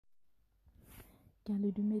Ke a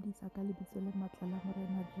le dumedisa ka lebitso le matla la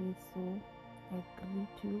Morena Jesu. I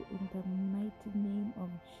greet you in the mighty name of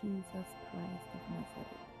Jesus Christ of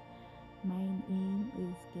Nazareth. My name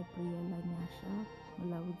is Gabriela Nyasha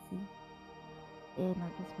Mulaudzi, and I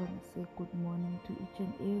just want to say good morning to each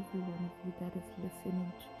and every one of you that is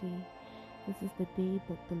listening today. This is the day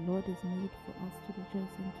that the Lord has made for us to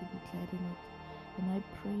rejoice and to be glad in it. And I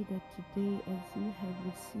pray that today, as you have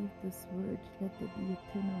received this word, let there be a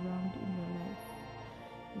turnaround in your life.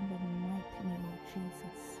 In the mighty name of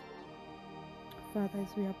Jesus. Father,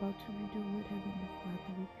 as we are about to read your word, Heavenly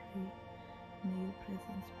Father, we pray, may your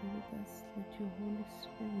presence be with us. Let your Holy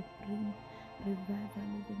Spirit bring revival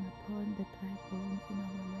living upon the dry bones in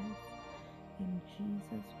our life. In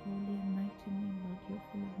Jesus' holy and mighty name, Lord, you're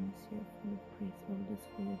full of mercy, you're full of grace, all this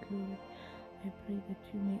for your glory. I pray that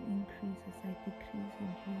you may increase as I decrease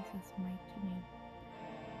in Jesus' mighty name.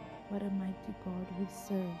 What a mighty God we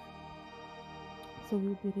serve. So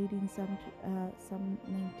we'll be reading Psalm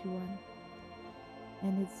 91,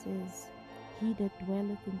 and it says, He that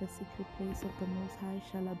dwelleth in the secret place of the Most High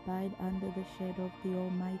shall abide under the shadow of the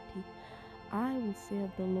Almighty. I will say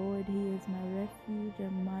of the Lord, He is my refuge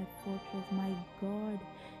and my fortress, my God,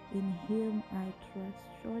 in Him I trust.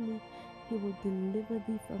 Surely He will deliver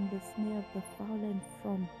thee from the snare of the fowler and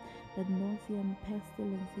from the nauseous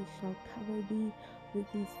pestilence. He shall cover thee with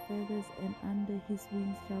His feathers, and under His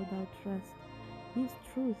wings shalt thou trust. His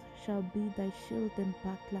truth shall be thy shield and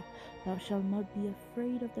buckler. Thou shalt not be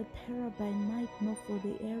afraid of the terror by night, nor for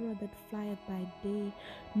the arrow that flieth by day,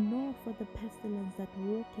 nor for the pestilence that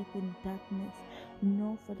walketh in darkness,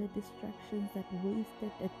 nor for the destructions that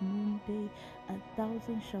wasteth at noonday.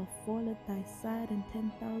 1,000 shall fall at thy side, and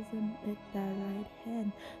 10,000 at thy right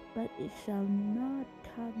hand, but it shall not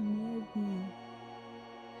come near thee.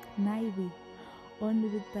 Nigh thee. Only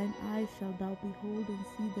with thine eyes shalt thou behold and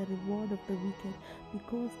see the reward of the wicked,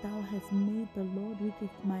 because thou hast made the Lord, which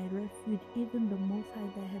is my refuge, even the Most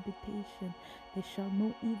High thy habitation. There shall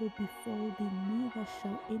no evil befall thee, neither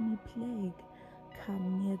shall any plague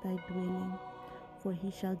come near thy dwelling. For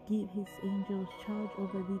he shall give his angels charge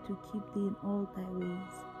over thee to keep thee in all thy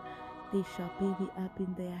ways. They shall bear thee up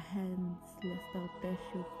in their hands, lest thou dash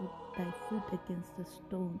thy foot against a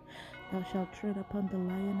stone. Thou shalt tread upon the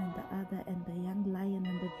lion and the adder, and the young lion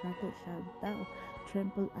and the dragon shalt thou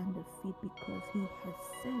trample under feet, because he has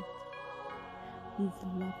set his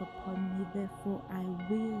love upon me. Therefore I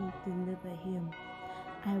will deliver him.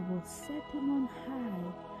 I will set him on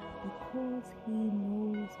high, because he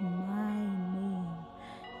knows my name.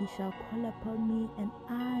 He shall call upon me, and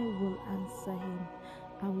I will answer him.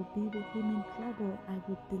 I will be with him in trouble. I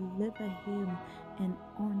will deliver him and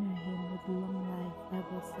honor him with long life.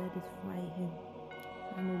 I will satisfy him.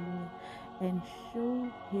 Hallelujah. And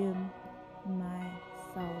show him my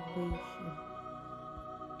salvation.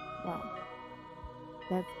 Wow.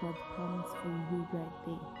 That's God's promise for you right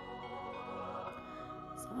there.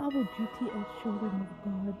 So our duty as children of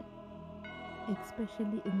God,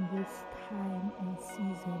 especially in this time and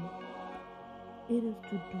season, it is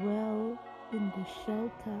to dwell in the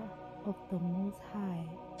shelter of the Most High,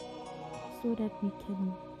 so that we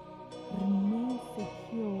can remain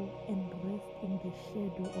secure and rest in the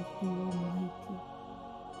shadow of the Almighty,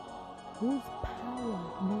 whose power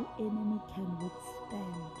no enemy can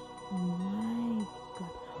withstand. My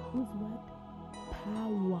God, whose what?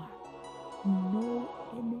 Power no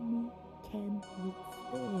enemy can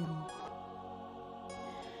withstand.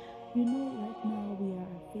 You know, right now we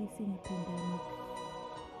are facing a pandemic,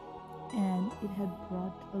 and it had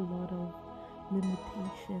brought a lot of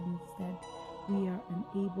limitations that we are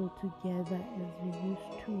unable to gather as we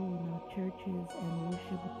used to in our churches and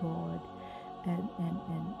worship God and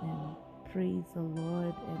praise the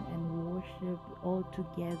Lord and worship all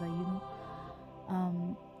together.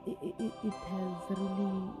 It has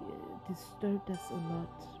really disturbed us a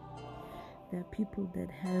lot. There are people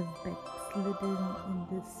that have backslidden in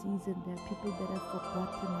this season. There are people that have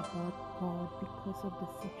forgotten about God because of the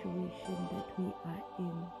situation that we are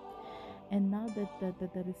in. And now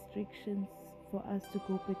that the restrictions for us to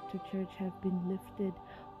go back to church have been lifted,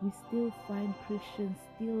 we still find Christians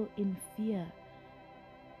still in fear.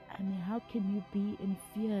 I mean, how can you be in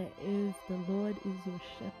fear if the Lord is your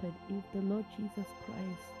shepherd? If the Lord Jesus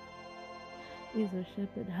Christ is your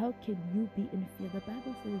shepherd, how can you be in fear? The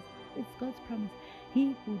Bible says, it's God's promise,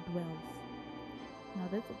 He who dwells. Now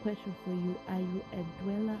that's a question for you. Are you a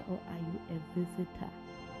dweller or are you a visitor?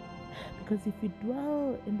 Because if you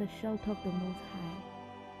dwell in the shelter of the Most High,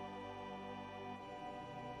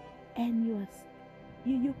 and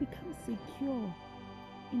you become secure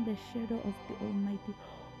in the shadow of the Almighty,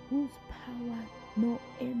 whose power no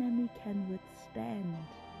enemy can withstand,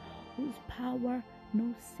 whose power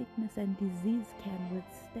no sickness and disease can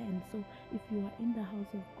withstand. So if you are in the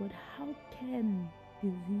house of God, how can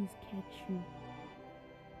disease catch you?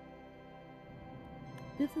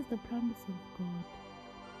 This is the promise of God.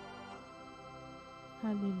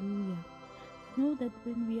 Hallelujah. Know that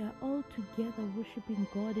when we are all together worshiping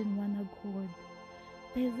God in one accord,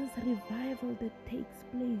 there's this revival that takes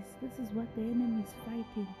place. This is what the enemy is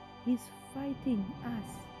fighting. He's fighting us,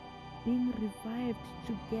 being revived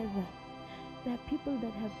together. There are people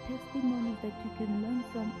that have testimonies that you can learn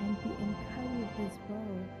from and be encouraged as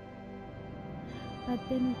well. But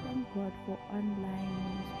then we thank God for online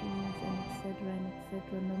ministries and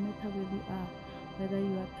etc. No matter where we are, whether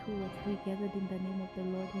you are 2 or 3 gathered in the name of the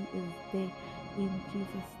Lord, He is there in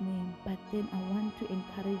Jesus' name. But then I want to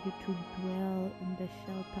encourage you to dwell in the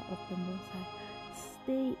shelter of the Most High.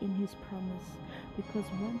 Stay in His promise, because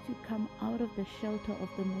once you come out of the shelter of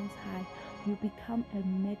the Most High, you become a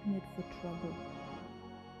magnet for trouble.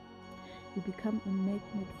 You become a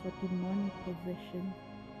magnet for demonic possession.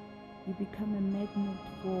 You become a magnet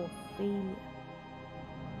for failure.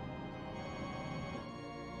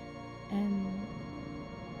 And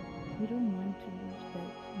we don't want to lose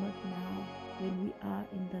that, not now, when we are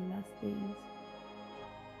in the last days.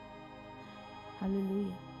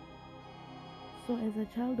 Hallelujah. So as a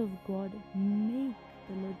child of God, make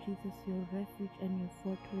the Lord Jesus your refuge and your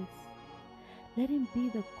fortress. Let Him be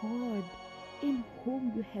the God in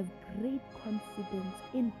whom you have great confidence,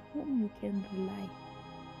 in whom you can rely.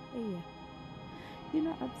 Yeah. You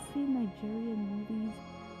know, I've seen Nigerian movies,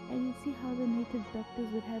 and you see how the native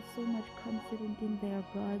doctors would have so much confidence in their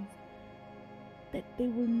gods that they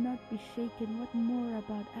will not be shaken. What more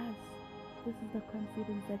about us? This is the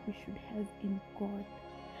confidence that we should have in God,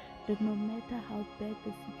 that no matter how bad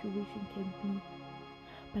the situation can be,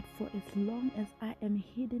 but for as long as I am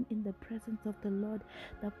hidden in the presence of the Lord,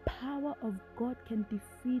 the power of God can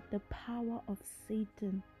defeat the power of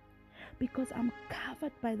Satan. Because I'm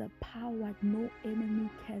covered by the power no enemy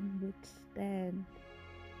can withstand.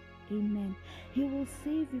 Amen. He will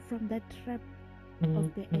save you from that trap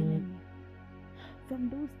of the enemy, from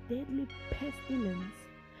those deadly pestilence.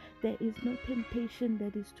 There is no temptation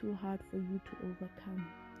that is too hard for you to overcome.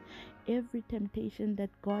 Every temptation that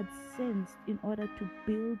God sends in order to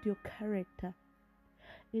build your character,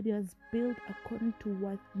 it is built according to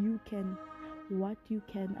what you can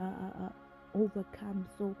overcome.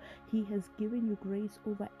 So He has given you grace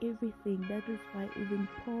over everything. That is why even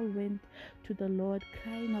Paul went to the Lord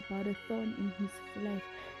crying about a thorn in his flesh.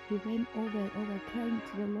 He went over and over crying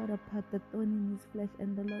to the Lord about the thorn in his flesh,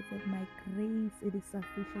 and the Lord said, my grace, it is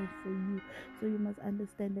sufficient for you. So you must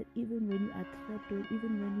understand that even when you are trapped, or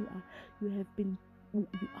even when you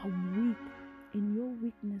are weak, in your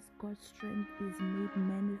weakness God's strength is made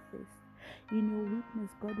manifest. In your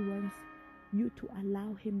weakness God wants you to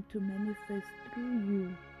allow Him to manifest through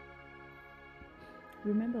you.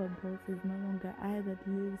 Remember what Paul says, no longer I that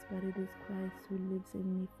lives, but it is Christ who lives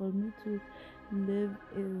in me. For me to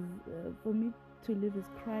live is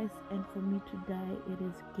Christ, and for me to die it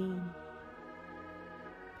is gain.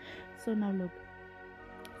 So now look,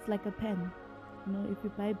 it's like a pen. You know, if you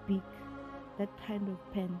buy big, that kind of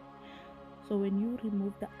pen. So when you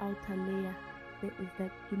remove the outer layer, there is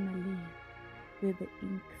that inner layer where the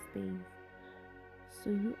ink stays. So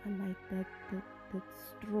you are like that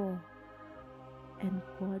straw, and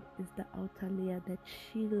God is the outer layer that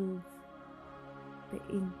shields the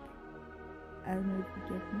ink. I don't know if you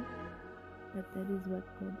get me, but that is what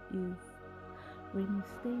God is. When you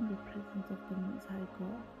stay in the presence of the Most High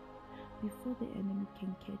God, before the enemy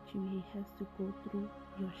can catch you, he has to go through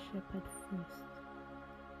your shepherd first.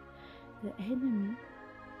 The enemy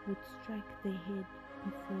would strike the head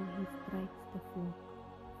before he strikes the flock.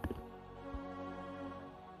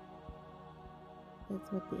 That's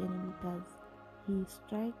what the enemy does. He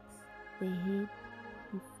strikes the head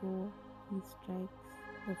before he strikes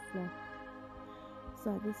the flock. So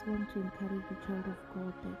I just want to encourage you, child of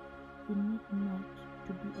God, that you need not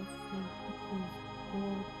to be afraid, because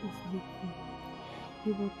God is with you. He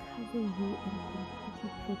will cover you and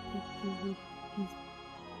completely protect you with His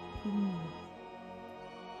pinions.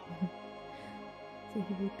 So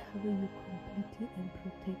He will cover you completely and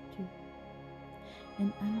protect you. And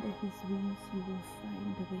under His wings you will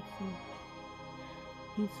find refuge.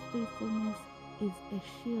 His faithfulness is a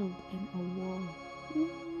shield and a wall.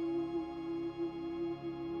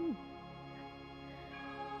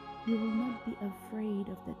 You will not be afraid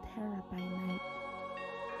of the terror by night.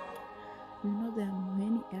 You know there are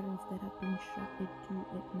many arrows that have been shot at you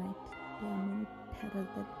at night. There are many terrors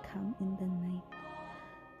that come in the night.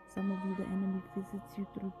 Some of you, the enemy visits you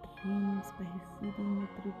through dreams by feeding you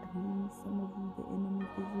through dreams. Some of you, the enemy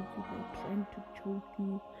visits you by trying to choke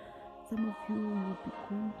you. Some of you will be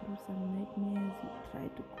going through some nightmares. You try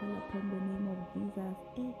to call upon the name of Jesus.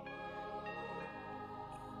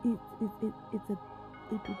 It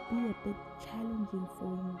would be a bit challenging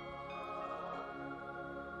for you.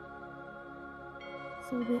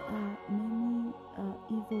 So there are many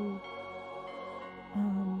evil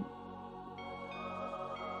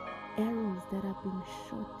arrows that are being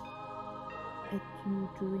shot at you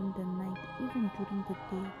during the night, even during the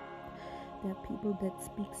day. There are people that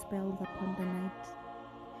speak spells upon the night.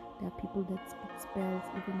 There are people that speak spells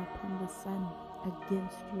even upon the sun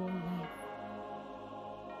against your life.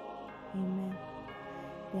 Amen.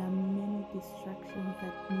 There are many distractions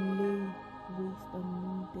that lay waste on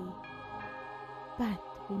noonday. But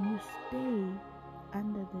when you stay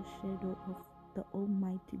under the shadow of the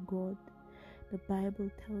Almighty God, the Bible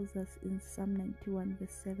tells us in Psalm 91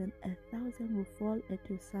 verse 7, 1,000 will fall at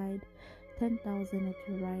your side, 10,000 at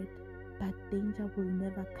your right, but danger will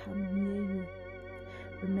never come near you.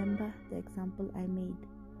 Remember the example I made.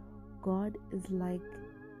 God is like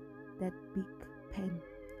that big pen.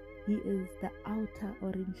 He is the outer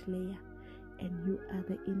orange layer, and you are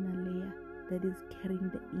the inner layer that is carrying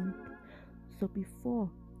the ink. So before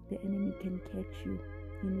the enemy can catch you,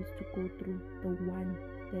 he needs to go through the one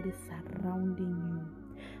that is surrounding you,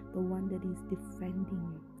 the one that is defending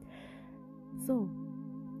you. So,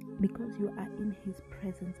 because you are in his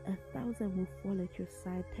presence, 1,000 will fall at your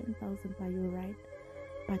side, 10,000 by your right,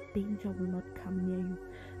 but danger will not come near you.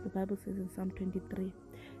 The Bible says in Psalm 23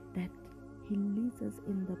 that he leads us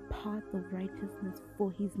in the path of righteousness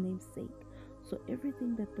for his name's sake. So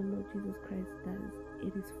everything that the Lord Jesus Christ does,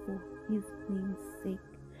 it is for his name's sake.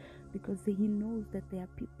 Because he knows that there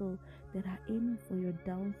are people that are aiming for your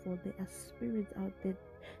downfall. There are spirits out there.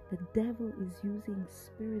 The devil is using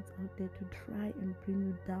spirits out there to try and bring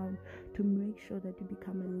you down, to make sure that you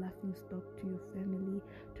become a laughing stock to your family,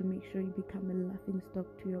 to make sure you become a laughing stock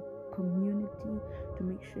to your community, to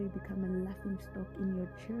make sure you become a laughing stock in your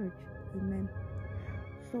church. Amen.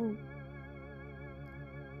 So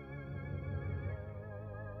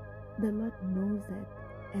the Lord knows that,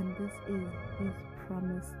 and this is his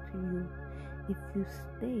promise to you. If you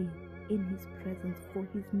stay in his presence, for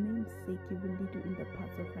his name's sake, he will lead you in the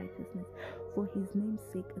paths of righteousness. For his name's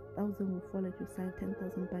sake, 1,000 will fall at your side,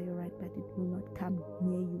 10,000 by your right, but it will not come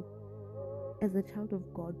near you. As a child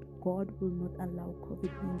of God, God will not allow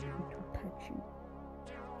COVID-19 to touch you.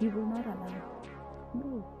 He will not allow.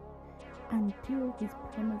 No. Until his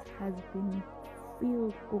promise has been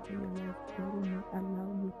fulfilled over your life, God will not allow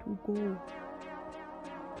you to go.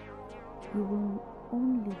 You will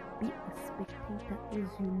only be a spectator as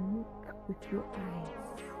you look with your eyes.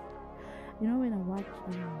 You know, when I watch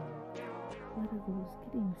what are those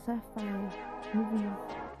kidding sci-fi movies,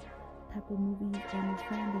 type of movies, and you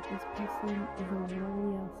find that this person is a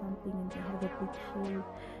warrior or something, and they have a big shield,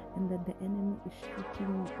 and that the enemy is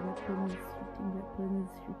shooting weapons,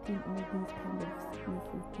 shooting all these kind of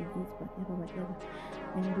sicknesses, disease, whatever,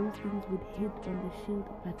 and those things would hit on the shield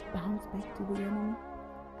but bounce back to the enemy.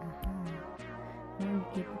 Now you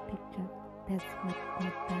get the picture. That's what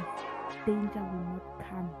God does. Danger will not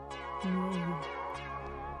come near you.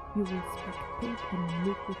 You will spectate and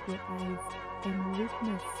look with your eyes and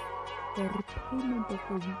witness the repayment of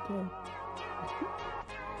the wicked.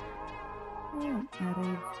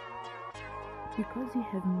 Because you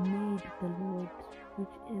have made the Lord,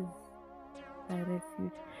 which is thy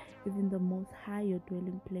refuge, even the Most High your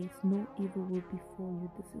dwelling place, no evil will befall you.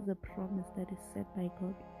 This is a promise that is set by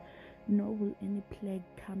God. Nor will any plague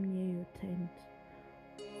come near your tent,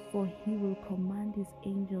 for he will command his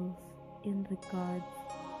angels in regards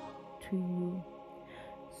to you.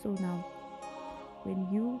 So now,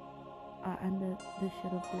 when you are under the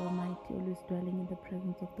shadow of the Almighty, always dwelling in the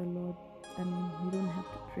presence of the Lord, you don't have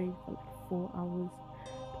to pray for like 4 hours,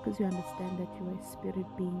 because you understand that you are a spirit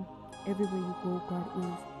being. Everywhere you go, God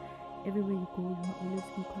is. Everywhere you go, you are always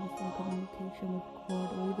in constant communication with God,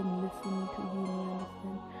 or even listening to him. You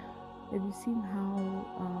understand? Have you seen how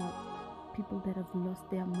people that have lost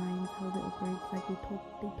their minds, how they operate? Like they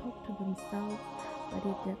talk to themselves, but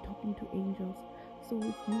yet they're talking to angels. So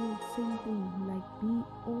with you, same thing. Like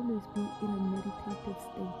always be in a meditative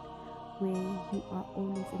state where you are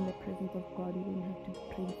always in the presence of God. You don't have to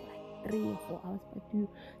pray for like 3 or 4 hours, but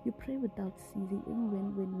you pray without ceasing. Even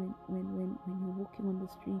when you're walking on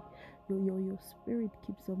the street, your spirit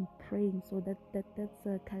keeps on praying. So that's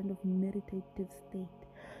a kind of meditative state.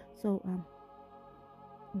 So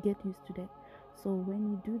get used to that. So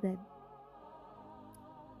when you do that,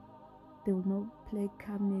 There will no plague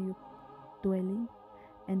come near your dwelling,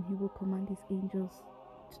 and he will command his angels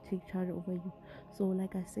to take charge over you. So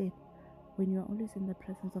like I said, when you are always in the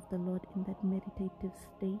presence of the Lord in that meditative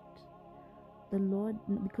state, the Lord,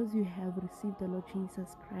 because you have received the Lord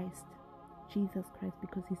Jesus Christ,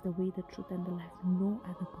 because he's the way, the truth, and the life, no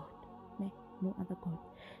other God, no other God,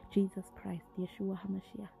 Jesus Christ, Yeshua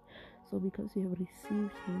HaMashiach. So because you have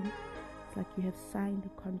received him, it's like you have signed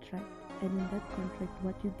a contract, and in that contract,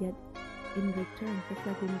 what you get in return, just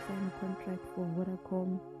like when you sign a contract for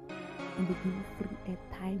Vodacom and they give you free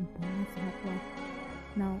airtime, bonus, what.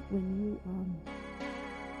 Now when you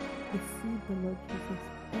receive the Lord Jesus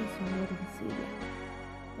as your Lord and Savior,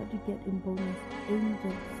 what you get in bonus,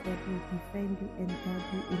 angels that will defend you and guard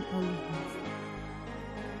you in all your ways.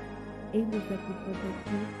 Angels that will protect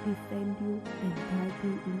you, defend you, and guard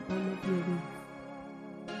you in all of your ways.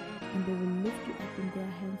 And they will lift you up in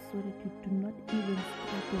their hands so that you do not even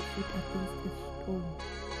strike your foot against a stone.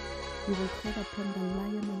 You will tread upon the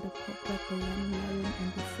lion and the cobra, the young lion and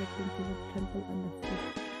the serpent you will trample underfoot.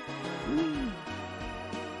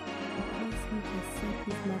 Because he has set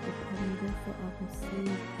his love upon me, therefore I will save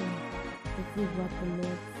him. This is what the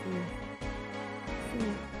Lord says. So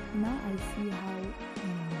now I see how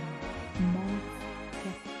monks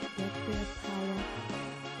get their power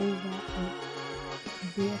over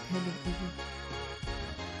their kind of evil.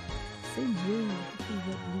 Same way, this is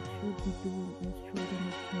what we should be doing as children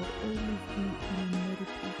of God. Always be in a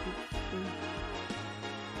meditative state.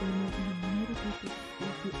 When you're in a meditative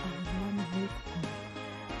state, you are one with God.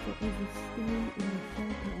 So as you stay in the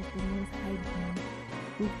shelter of the Most High God,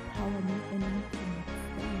 with power no enemy can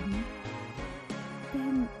withstand,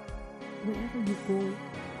 then wherever you go,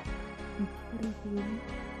 you carry him.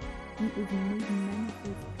 He is made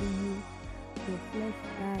manifest to you. Your flesh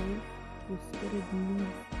dies, your spirit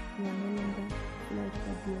lives. You are no longer flesh,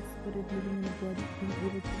 but your spirit living in the body, being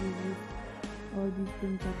able to resist all these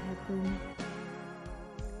things that happen.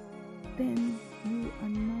 Then you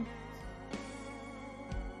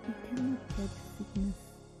cannot get sickness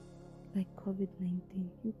like COVID-19.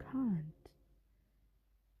 You can't.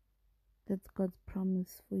 That's God's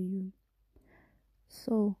promise for you.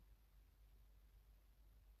 So,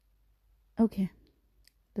 okay.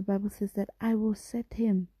 The Bible says that I will set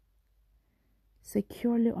him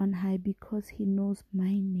securely on high because he knows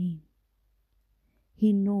my name.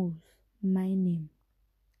 He knows my name.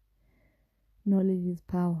 Knowledge is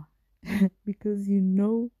power. Because you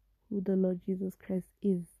know who the Lord Jesus Christ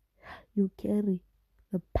is, you carry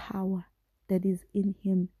the power that is in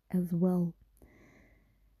him as well.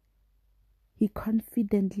 He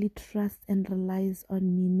confidently trusts and relies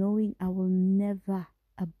on me, knowing I will never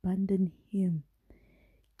abandon him.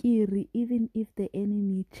 Kiri, even if the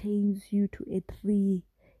enemy chains you to a tree,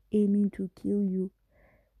 aiming to kill you,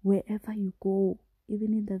 wherever you go,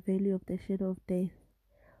 even in the valley of the shadow of death,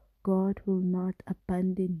 God will not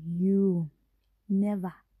abandon you.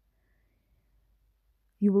 Never.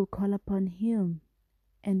 You will call upon him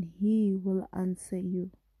and he will answer you.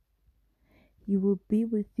 He will be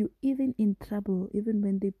with you even in trouble, even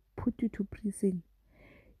when they put you to prison.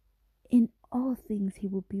 In all things he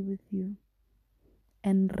will be with you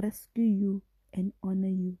and rescue you and honor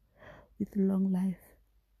you with long life.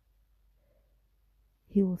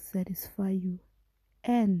 He will satisfy you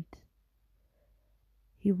and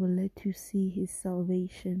he will let you see his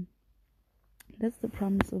salvation. That's the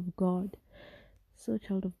promise of God. So,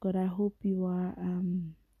 child of God, I hope you are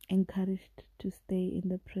encouraged to stay in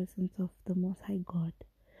the presence of the Most High God.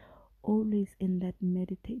 Always in that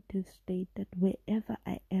meditative state that wherever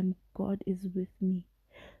I am, God is with me.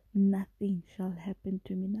 Nothing shall happen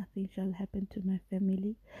to me. Nothing shall happen to my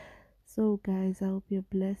family. So, guys, I hope you're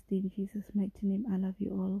blessed in Jesus' mighty name. I love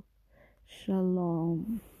you all.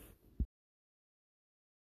 Shalom.